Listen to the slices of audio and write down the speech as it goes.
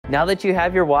Now that you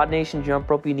have your WOD Nation jump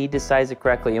rope, you need to size it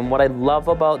correctly. And what I love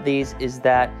about these is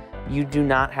that you do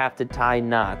not have to tie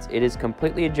knots. It is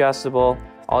completely adjustable.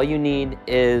 All you need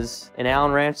is an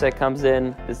Allen wrench that comes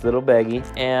in this little baggie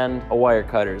and a wire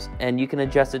cutters. And you can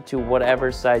adjust it to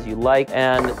whatever size you like.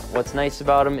 And what's nice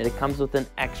about them, it comes with an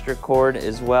extra cord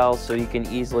as well, so you can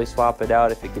easily swap it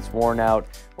out if it gets worn out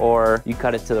or you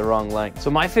cut it to the wrong length. So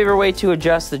my favorite way to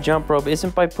adjust the jump rope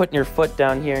isn't by putting your foot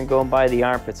down here and going by the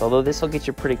armpits, although this will get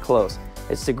you pretty close.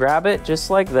 It's to grab it just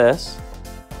like this,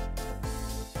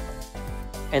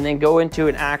 and then go into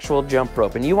an actual jump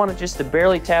rope. And you want it just to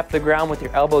barely tap the ground with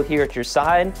your elbow here at your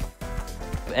side.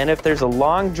 And if there's a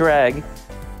long drag,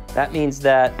 that means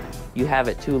that you have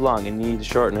it too long and you need to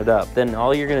shorten it up. Then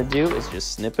all you're gonna do is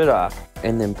just snip it off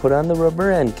and then put on the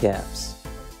rubber end caps.